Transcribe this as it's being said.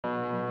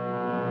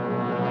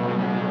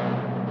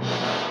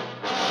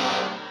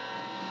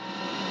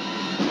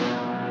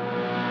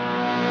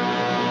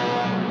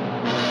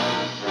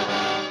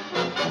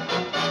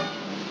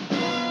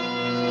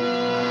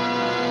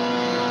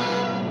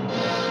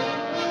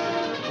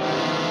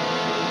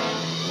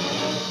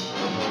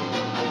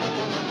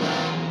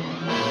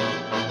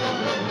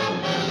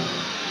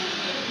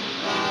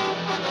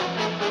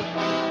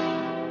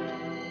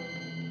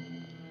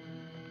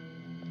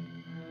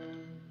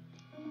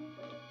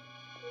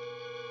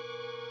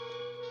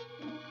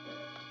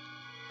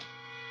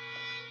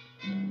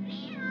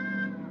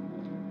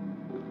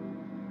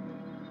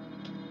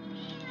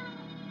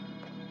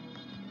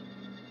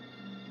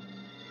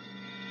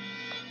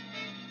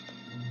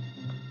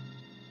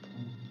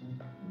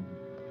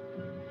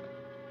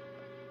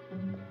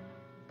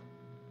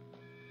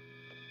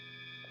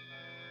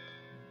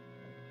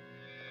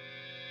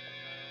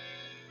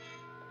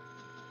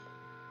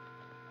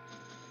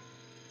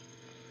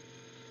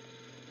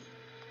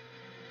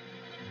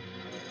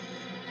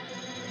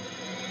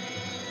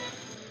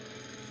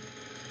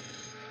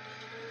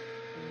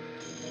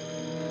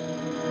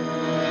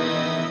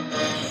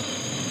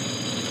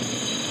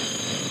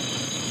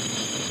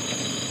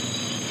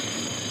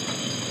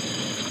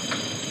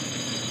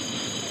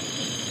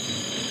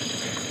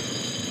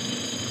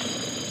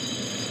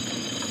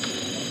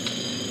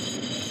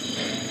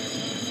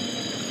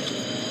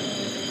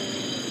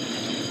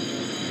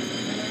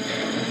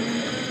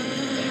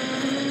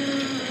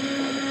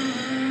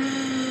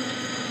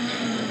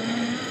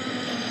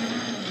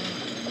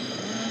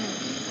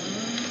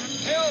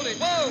it.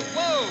 Whoa,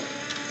 whoa!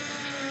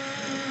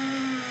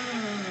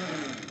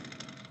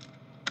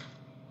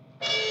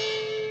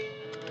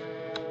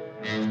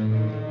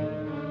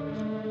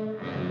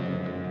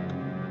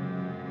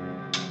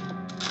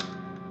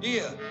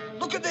 Here,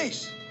 look at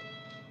this.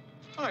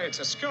 Oh, it's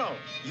a skull.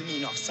 You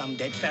mean of some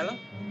dead fella?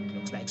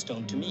 Looks like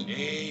stone to me.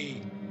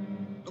 Hey,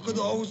 look at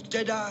those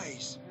dead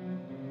eyes.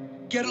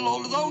 Get a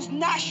load of those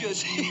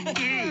gnashers.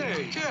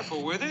 Hey,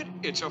 careful with it.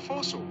 It's a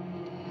fossil.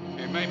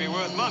 It may be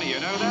worth money, you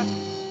know that?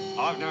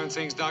 I've known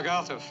things dug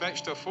out have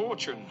fetched a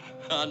fortune.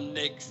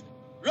 Nix.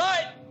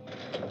 Right!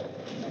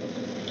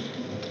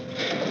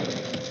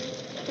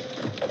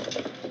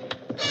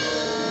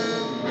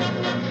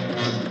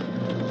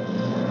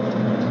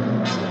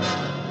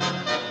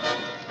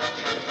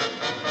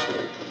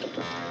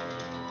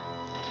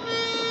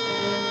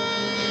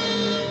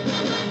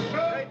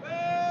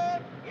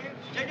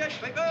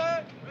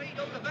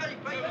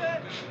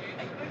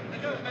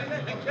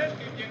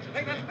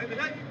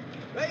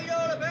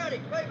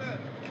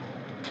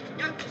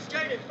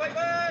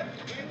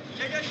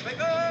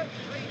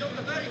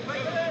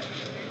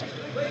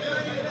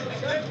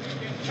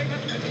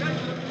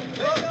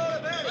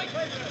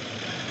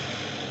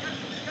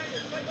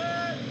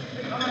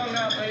 Come along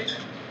now, please.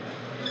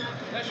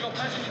 There's your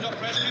passenger,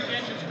 Dr. Rescue. The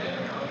engine's clear.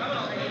 Come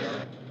along, please.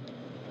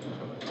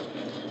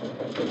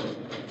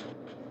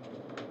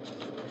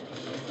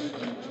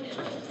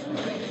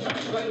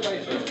 Straight away,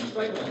 sir.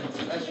 Straight away.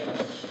 That's right.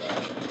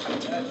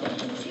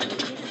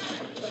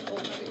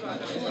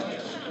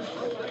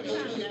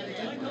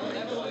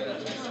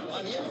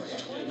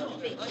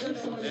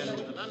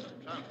 The London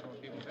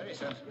Transport people very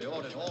sensibly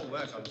ordered all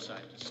work on the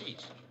site to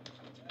cease.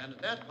 And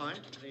at that point,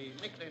 the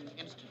Nicklin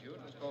Institute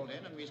was called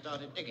in and we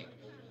started digging.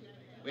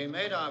 We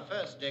made our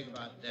first dig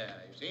about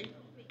there, you see?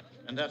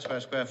 And that's where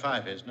square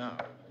 5 is now.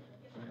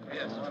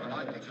 Yes,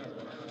 I think so.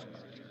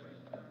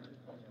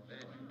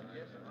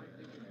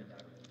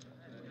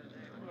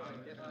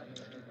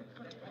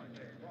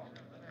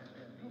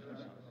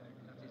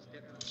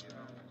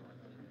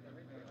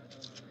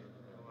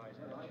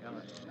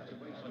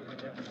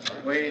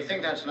 We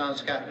think that's an old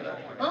scapula.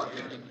 Huh?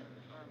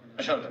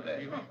 A shoulder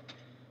blade.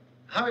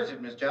 How is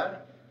it, Miss Judd?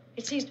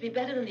 It seems to be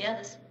better than the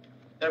others.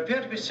 There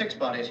appear to be 6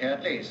 bodies here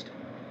at least.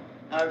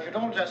 Now, if you'd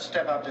all just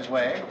step up this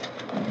way.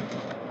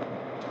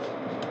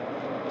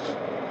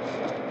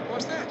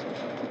 What's that?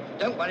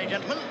 Don't worry,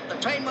 gentlemen. The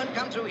train won't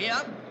come through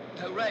here.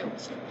 No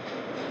rails.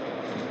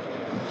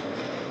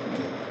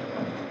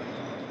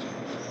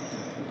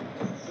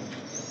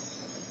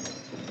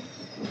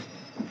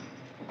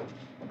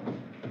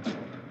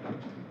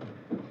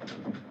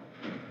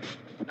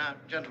 Now,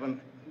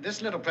 gentlemen,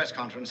 this little press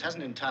conference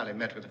hasn't entirely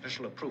met with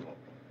official approval.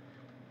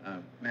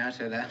 May I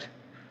say that?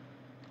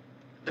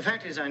 The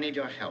fact is, I need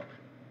your help.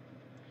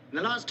 In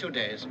the last 2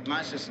 days, my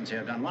assistants here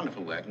have done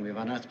wonderful work, and we've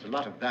unearthed a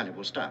lot of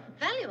valuable stuff.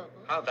 Valuable?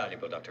 How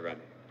valuable, Dr.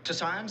 Remy? To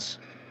science,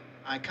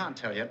 I can't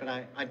tell yet, but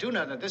I do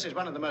know that this is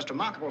one of the most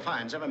remarkable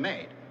finds ever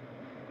made.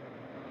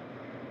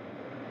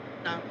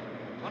 Now,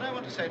 what I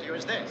want to say to you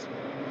is this.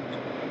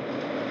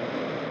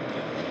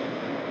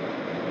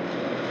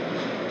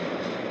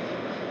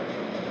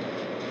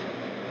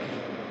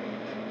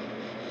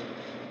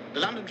 The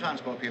London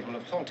Transport people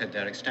have halted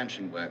their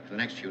extension work for the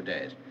next few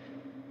days.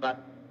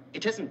 But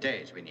it isn't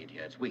days we need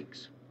here, it's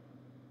weeks.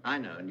 I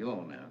know, and you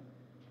all know,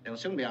 they'll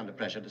soon be under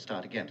pressure to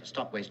start again, to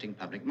stop wasting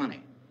public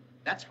money.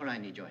 That's where I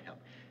need your help.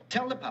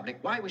 Tell the public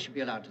why we should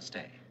be allowed to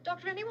stay.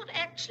 Dr. Rennie, what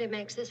actually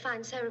makes this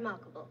find so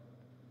remarkable?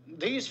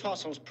 These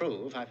fossils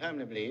prove, I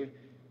firmly believe,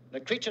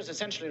 that creatures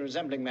essentially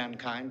resembling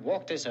mankind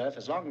walked this earth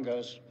as long ago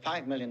as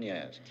 5 million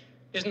years.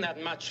 Isn't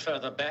that much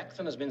further back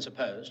than has been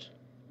supposed?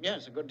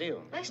 Yes, a good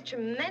deal. That's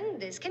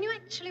tremendous. Can you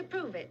actually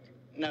prove it?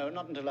 No,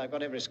 not until I've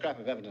got every scrap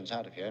of evidence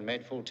out of here and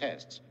made full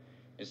tests.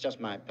 It's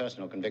just my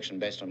personal conviction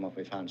based on what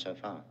we've found so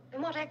far.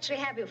 And what actually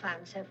have you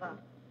found so far?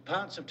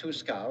 Parts of 2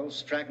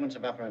 skulls, fragments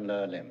of upper and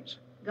lower limbs.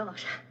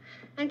 Gosh.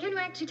 And can you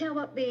actually tell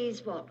what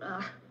these,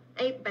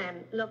 ape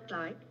men looked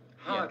like?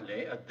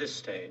 Hardly at this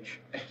stage.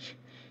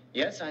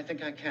 Yes, I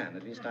think I can.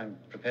 At least I'm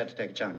prepared to take a chance.